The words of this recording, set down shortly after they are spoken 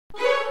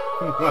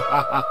Wicked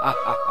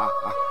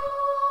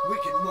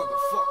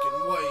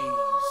motherfucking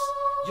Wayz,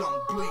 Young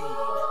Bleed,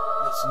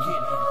 let's get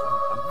it.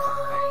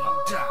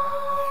 Ride, die.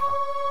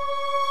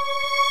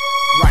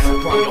 Right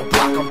up on your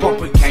block, I'm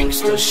bumping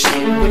gangsta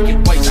shit.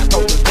 Wicked Wayz, I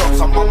throw the drugs,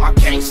 I'm on my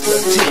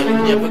gangsta tip.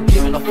 Never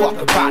giving a fuck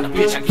about a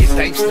bitch, I get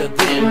thanks to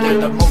them. They're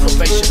the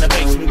motivation that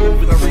makes me move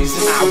and the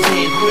reason I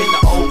win. I'm in the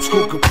old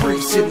school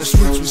Caprice, in the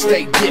streets we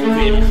stay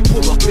dipping.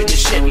 Pull up in the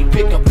Chevy,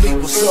 pick up, bleed,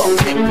 what's up,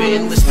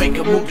 pimpin'. Let's make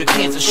a move to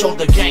Kansas, show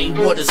the game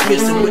what is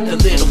missing. With a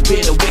little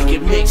bit of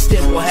wicked mix,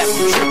 then we'll have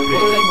them trippin'.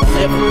 They will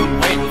never be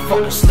ready,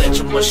 fuck a sledge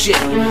or machete.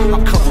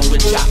 I'm coming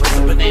with choppers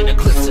and banana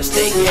clips that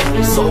stay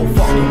heavy. So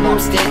fuck them, I'm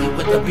steady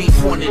with the beat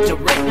pointed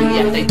directly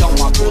at they don't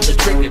want pull the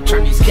trigger,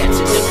 turn these cats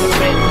into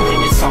confetti.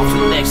 Then it's off to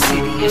the next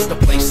city, it's the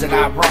place that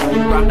I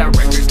roam. Round out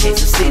records,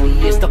 Kansas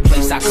City is the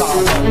place I call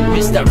home.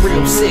 It's that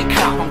real sick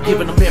cop, I'm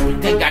giving them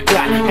everything I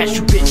got. As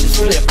you bitches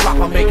flip flop,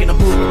 I'm making a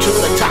move to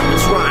the top,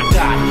 it's rhyme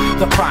dot.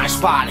 The prime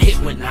spot hit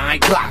with 9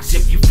 Glocks.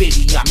 If you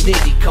fitty, I'm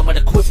nitty, coming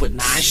equipped with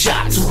 9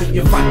 shots. So when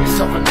you find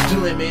yourself in the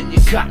dilemma and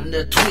you're caught in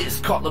the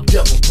twist, call up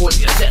devil boy,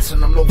 the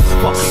assassin, I'm no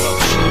fucking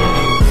up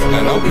shit.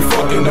 And don't be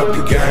fucking up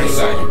the games,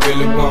 how you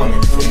really want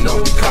it. And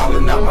don't be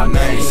calling out my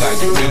names, how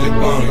you really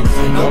want it.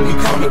 And don't be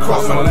coming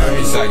across my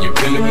lanes, how you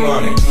really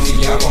want it.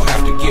 See, y'all gon'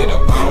 have to get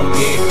up on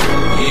it,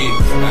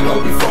 yeah. And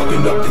don't be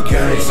fucking up the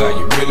games, how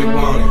you really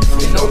want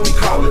it. And don't be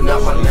calling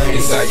out my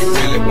names, how you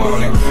really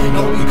want it. And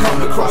don't be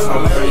coming across my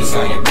lanes,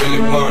 how you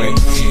really want it.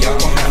 See, y'all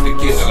gon' have to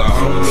get up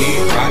on it,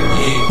 right,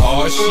 yeah.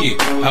 Oh shit,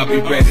 I'll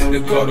be ready to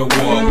go to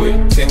war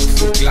with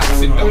Texas and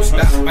Glocks. And don't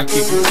stop, I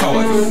keep them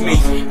toys with me.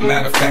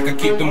 Matter of fact, I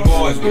keep them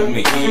boys with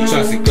me.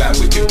 Chauncey Clyde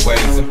with your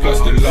Wayz and plus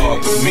the Lord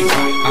with me.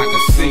 I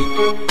can see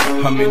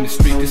I'm in the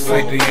street, this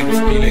ain't the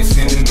industry. They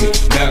sending me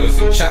medals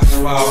and chops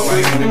for all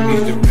my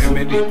enemies, the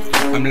remedy.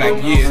 I'm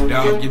like, yeah,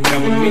 dog, you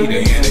never me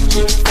the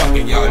energy.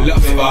 Fucking y'all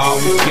up for all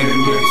the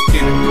enemies.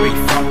 10 and 3,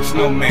 fuck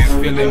snowman,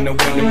 feeling the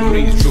winter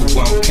breeze.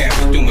 True on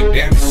campus, doing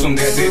damage soon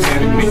as it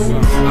enemy.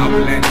 I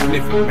will land a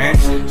different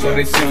match, so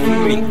they send for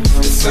me.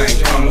 The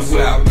same commas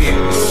where I've been,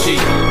 G,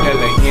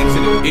 LA into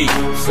the E,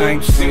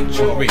 same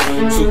century.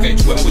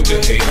 2K12 with the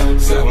hell,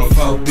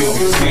 7-4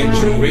 building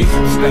century.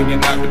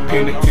 Slinging out the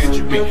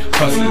penitentiary,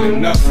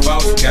 hustling up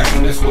boss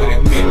game, that's what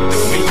it meant to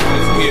me.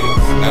 Let's get it.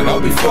 Now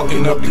don't be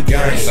fucking up the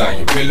games, how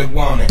you really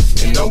want it.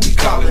 And don't be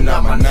calling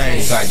out my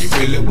names, how you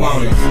really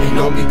want it. And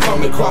don't be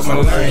coming across my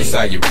lanes,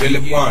 how you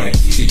really want it.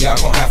 See, y'all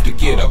gon' have to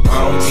get up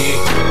on it,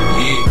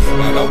 yeah.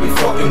 Now don't be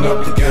fucking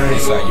up the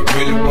games, how you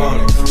really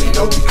want it. And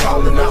don't be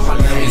calling out my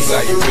names,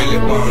 how you really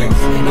want it.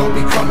 And don't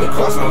be coming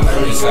across my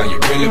lanes, how you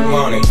really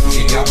want it.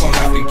 See, y'all gon'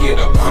 have to get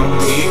up on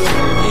it, yeah.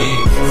 See,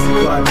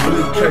 Clyde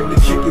Bleed came to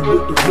kick it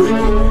with the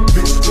wicked.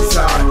 Bitch, this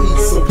how I eat,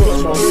 so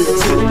punch my real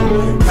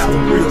ticket. How the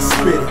real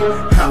spit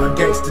it, how a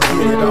gangster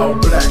did it. All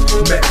black,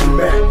 Mac and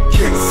Mac,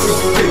 can't see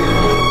fit.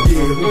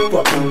 Yeah, who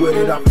fucking with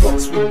it? I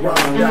fucks with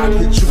rhyme dot.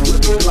 Hit you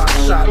with a block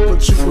shot,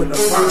 put you in a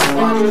fine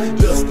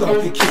box. Just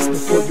off your kiss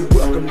before you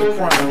welcome the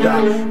crime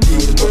dot. Yeah,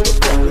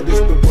 motherfucker, this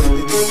the way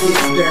that it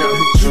gets down.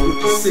 Hit you with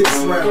the 6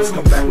 rounds,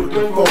 come back with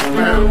the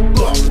 4-pound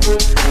bucket.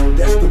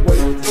 That's the way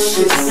that the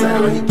shit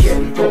sound. He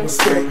can't from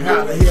escape,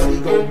 how the hell he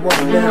gon'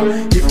 run now?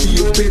 If he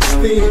a bitch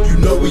then, you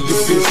know he a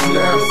bitch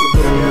now. So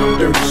go down,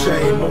 dirty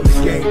shame on the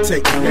game,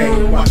 take a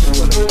name. Watching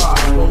when the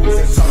 5 rolls,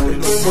 ain't talking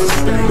no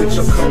Mustang. Bitch,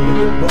 I'm coming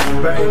with buck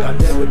bang, I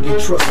never did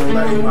trust a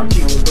lame. I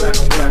keep it black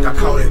on black, I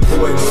call that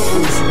boy my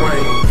Bruce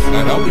Wayne.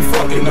 Now don't be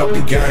fucking up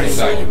the games,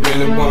 how you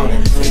really want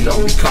it. And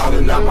don't be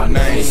calling out my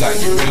names, how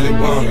you really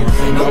want it.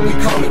 And don't be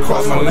coming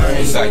across my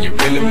lanes, how you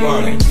really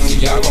want it. See,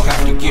 y'all gon'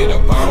 have to get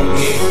up on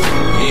it,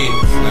 yeah.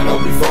 Now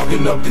don't be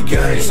fucking up the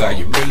games, how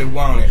you really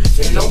want it.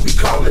 And don't be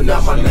calling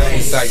out my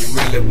names, how you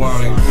really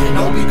want it. And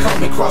don't be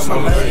coming across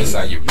my lanes,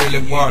 how you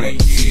really want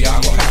it. See,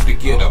 y'all gon' have to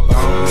get up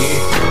on it,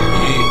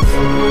 yeah.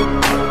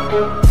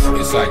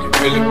 It's how you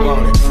really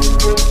want it.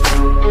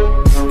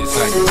 It's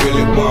how you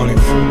really want it.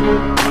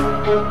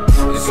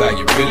 It's how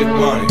you really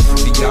want it.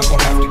 See, y'all gon'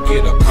 have to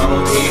get up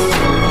on it,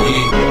 yeah.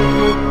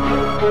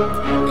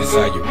 It's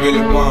how you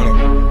really want it.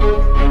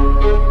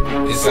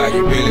 It's how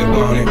you really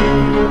want it.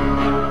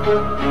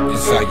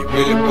 It's how you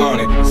really want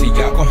it. See,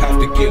 y'all gon' have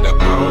to get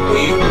up on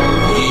it.